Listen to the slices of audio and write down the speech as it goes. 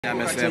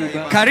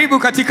Karibu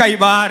katika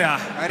ibada.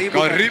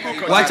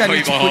 Wacha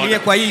nichukulie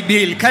kwa hii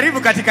bill.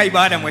 Karibu katika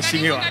ibada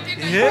mheshimiwa.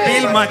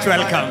 Bill, much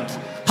welcome.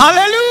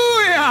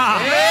 Hallelujah.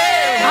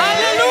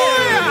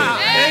 Hallelujah.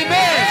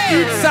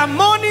 Amen. It's a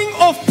morning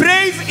of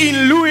praise in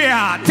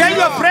Luhya. Tell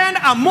your friend,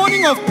 a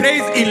morning of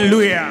praise in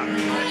Luhya.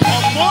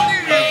 A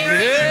morning of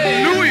praise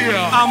in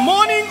Luhya. A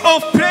morning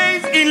of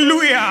praise in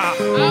Luhya.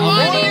 A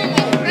morning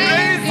of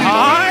praise in Luhya.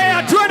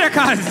 Haya, tuende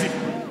kazi.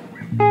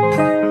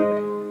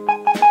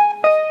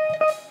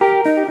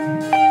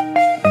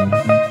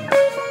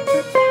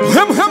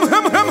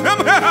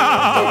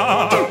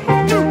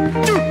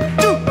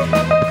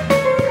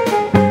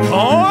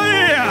 Oh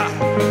yeah.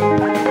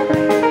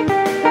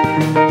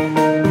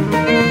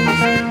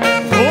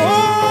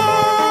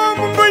 Oh,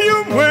 Mungu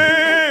yu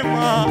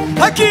mwema,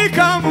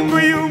 hakika Mungu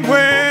yu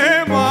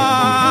mwema.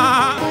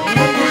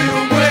 Mungu yu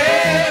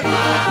mwema,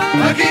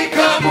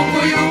 hakika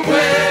Mungu yu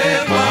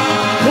mwema.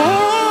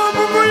 Oh,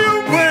 Mungu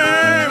yu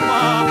mwema,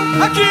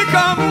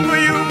 hakika Mungu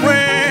yu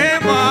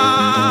mwema.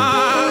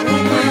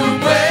 Mungu yu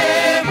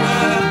mwema,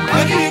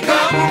 hakika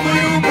Mungu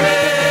yu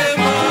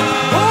mwema.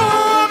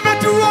 Oh,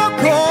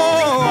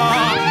 ametuokoa,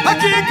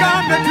 hakika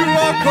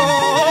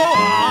ametuokoa.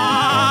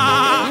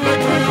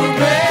 Mungu yu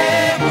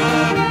mwema,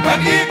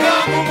 hakika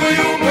Mungu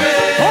yu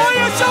mwema. Oh,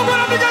 Yesu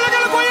Bwana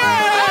vigelegele kwa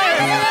yeye.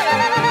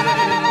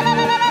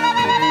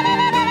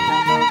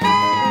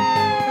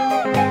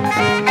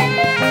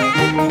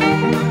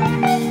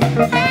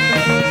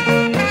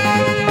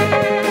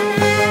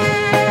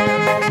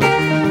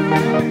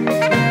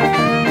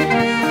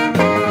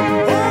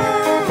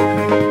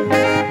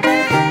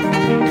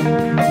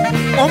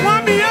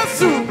 Omwami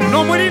Yesu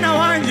n'omulina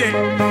wanje.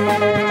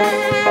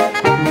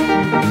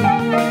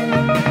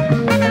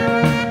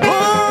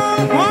 Oh,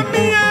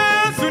 Mwami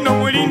Yesu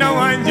n'omulina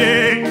wanje.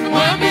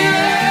 Mwami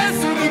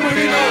Yesu ni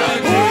mulina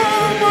wanje.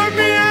 Oh,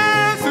 Mwami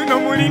Yesu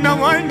n'omulina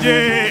wanje.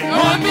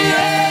 Mwami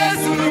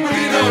Yesu ni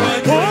mulina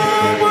wanje.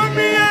 Oh,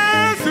 Mwami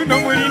Yesu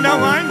n'omulina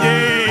wanje.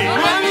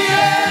 Mwami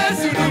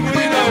Yesu ni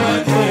mulina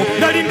wanje.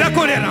 Nali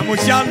ndakolera mu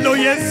kyalo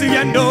Yesu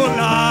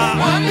yandola.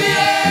 Mwami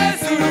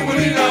Yesu ni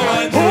mulina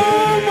wanje.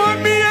 Oh,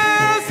 Mwami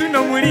Yesu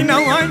n'omulina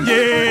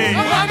wanje.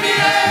 Mwami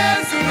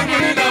Yesu ni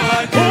mulina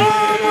wanje.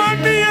 Oh,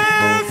 Mwami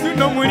Yesu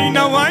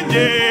n'omulina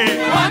wanje.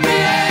 Mwami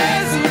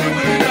Yesu ni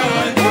mulina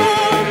wanje.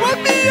 Oh,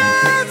 Mwami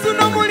Yesu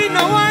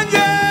n'omulina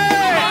wanje.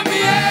 Mwami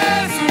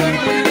Yesu ni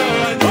mulina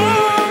wanje.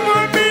 Oh,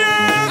 Mwami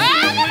Yesu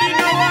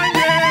n'omulina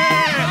wanje.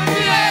 Mwami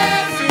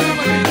Yesu ni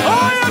mulina Oh,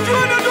 wanje. ya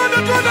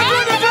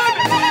tuende.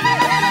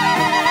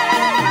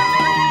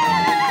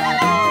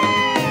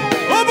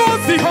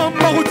 Obosi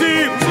hamba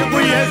kutim, sifu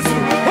Yesu.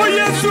 Oh,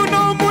 Yesu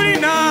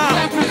n'omulina.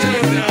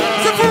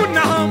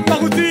 Sifuna hamba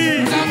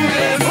kutim.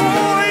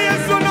 Oh,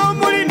 Yesu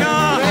n'omulina.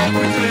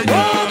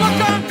 Oh,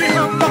 makambi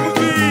hamba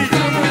kutim.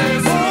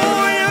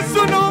 Oh,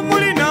 Yesu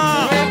n'omulina.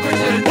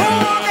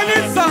 Oh,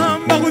 kanisa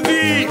hamba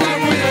kutim.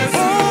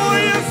 Oh,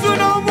 Yesu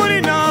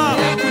n'omulina.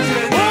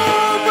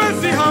 Oh,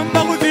 mwezi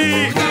hamba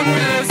kutim.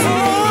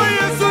 Oh,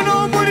 Yesu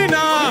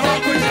n'omulina.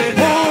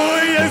 Oh,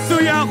 Yesu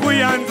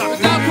yakuyanza.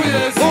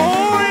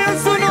 Oh,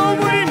 Yesu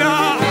n'omulina.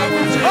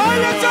 Oh,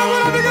 Yesu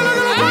abula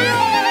bigelegele kwa yeye.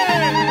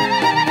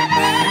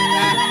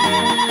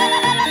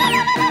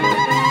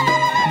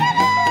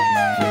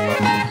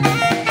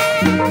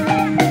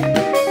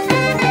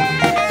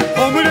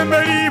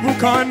 Omulembeli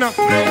bukana.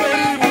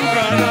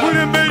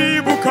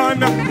 Omulembeli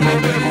bukana.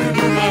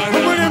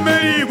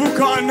 Omulembeli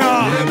bukana.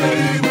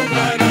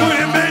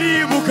 Omulembeli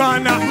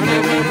bukana.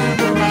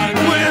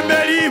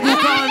 Omulembeli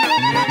bukana.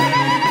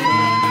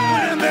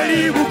 Omulembeli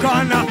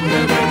bukana.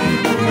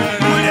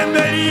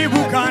 Omulembeli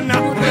bukana.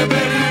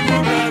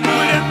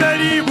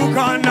 Omulembeli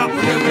bukana.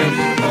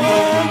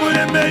 Oh,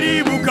 omulembeli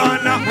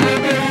bukana.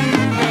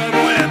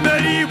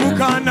 Omulembeli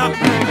bukana.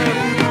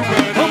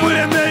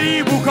 Omulembeli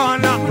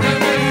bukana.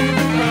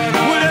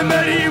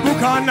 Omulembeli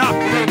bukana.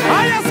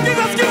 Haya,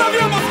 sikiza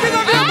vyema.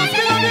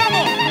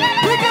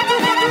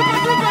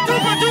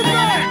 Tupe.